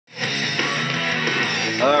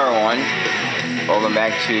Another one. Welcome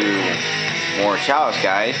back to more Chao Boxes,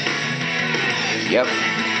 guys. Yep.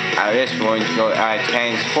 Out of this, we're going to go. I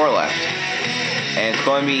have 4 left, and it's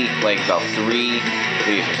going to be like about 3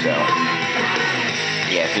 videos or so.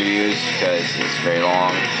 Yeah, 3 views because it's very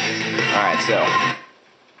long. All right, so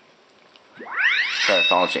start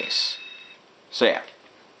Final Chase. So yeah,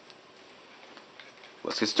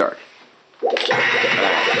 let's get started. All right,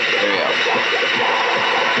 there we go.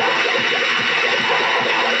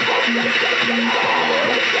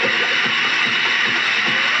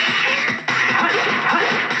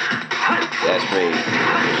 That's pretty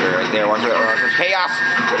sure right there. Watch for chaos.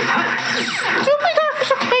 Oh my god, for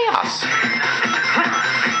some chaos.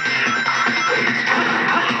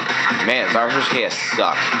 Man, Star Wars chaos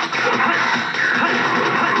suck.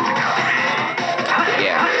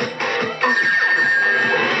 Yeah.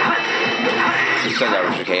 Star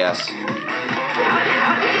Wars chaos.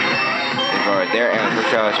 There's one right there, and the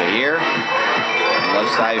first shot right here. On the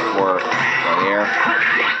left side for right here.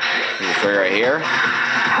 There's a trigger right here.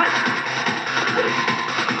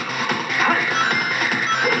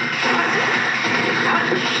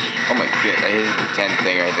 Oh my goodness, that is the 10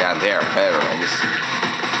 thing right down there. Whatever,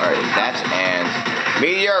 alright, that and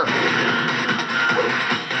meteor!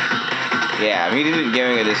 Yeah, I'm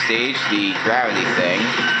giving at this stage the gravity thing.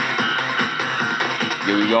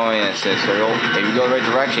 You'll be going in a circle. If you go the right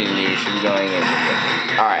direction, you should be going in.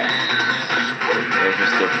 Alright. There's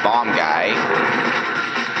Mr. Bomb Guy.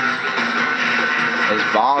 His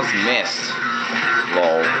bomb's missed.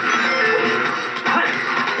 Lol.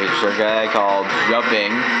 There's a short guy called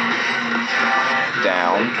Jumping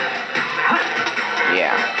Down.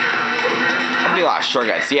 Yeah. I'm doing a lot of short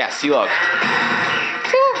guys. Yeah, see look.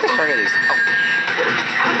 See look, the short guy is.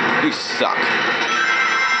 Oh. You suck.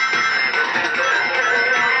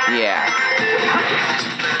 Yeah.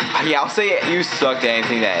 Yeah, I'll say you suck to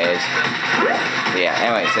anything that is. Yeah,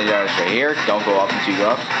 anyway, send your right here. Don't go up until you go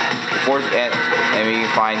up. The fourth enemy you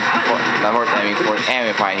find, not fourth enemy, fourth enemy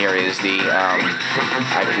you find here is the,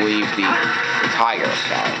 I believe the tiger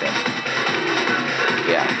guy, I think.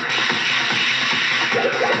 Yeah.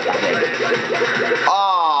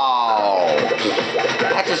 Oh!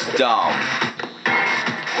 That's just dumb.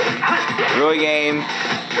 Really, game?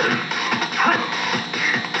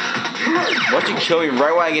 Why'd you kill me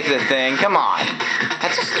right when I get to the thing? Come on.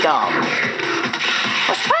 That's just dumb.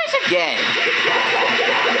 Let's try this again.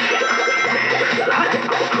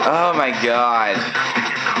 Oh my god.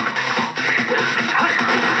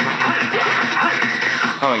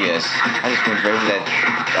 Oh my goodness. I just went right for that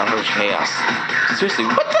Dark Chaos. Seriously,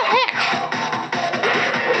 what the heck?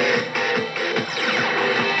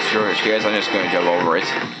 Sure, Chaos, I'm just going to jump over it.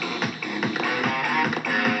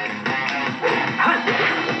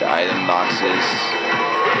 The item boxes.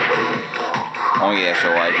 Only get extra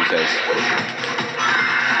life because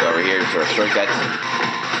over here is our shortcuts.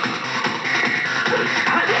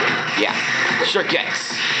 Yeah,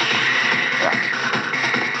 shortcuts. Right.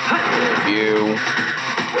 Review.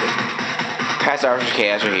 Pass our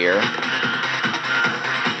chaos right here.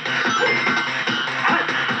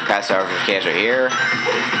 Pass our chaos right here.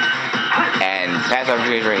 And pass our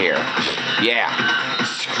chaos right here. Yeah.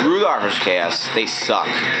 Screw the Armor's Chaos, they suck.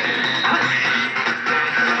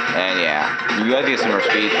 And yeah, you gotta get some more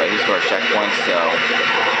speed, but these are our checkpoints, so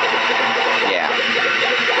yeah.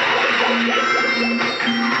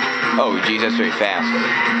 Oh geez, that's very fast.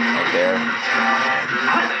 Right there.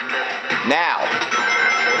 Now,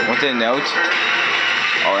 one thing to note.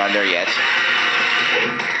 Oh, we're not there yet.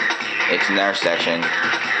 It's another section.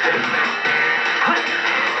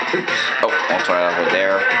 Oh, I'll try it off right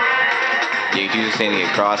there. Yeah, you do the same thing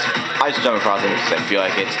across. I just jump across them because I feel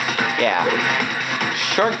like it. Yeah.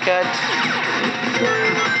 Shortcut.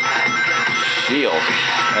 Shield.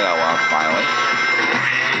 I got one finally.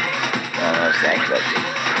 No thanks, but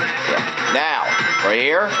yeah. Now, right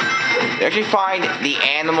here, you actually find the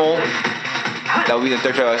animal that will be the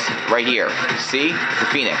third choice right here. See? It's a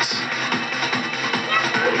phoenix.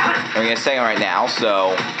 I'm gonna say it right now,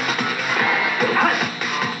 so.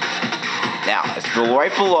 Now, it's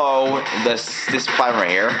right below this platform right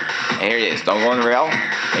here. And here it is. Don't go on the rail.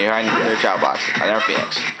 And you're behind the Chao Box. Another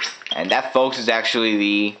Phoenix. And that, folks, is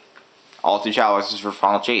actually all 3 Chao Boxes for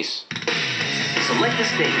Final Chase. Select the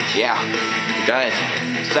stage. Yeah. Go ahead.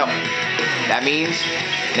 So, that means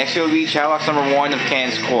next will be Chao Box number 1 of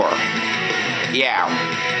Cannon's Core. Yeah.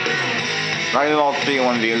 I'm not gonna do all 3 in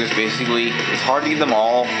one video because basically it's hard to get them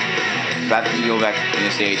all. So I have to go back in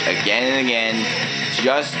the stage again and again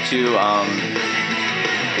just to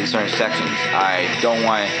in certain sections. I don't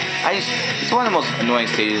want. It's one of the most annoying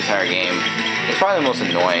stages of the entire game. It's probably the most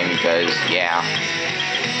annoying because, yeah.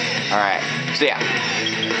 Alright, so yeah.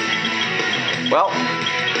 Well,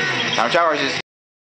 now Chao Boxes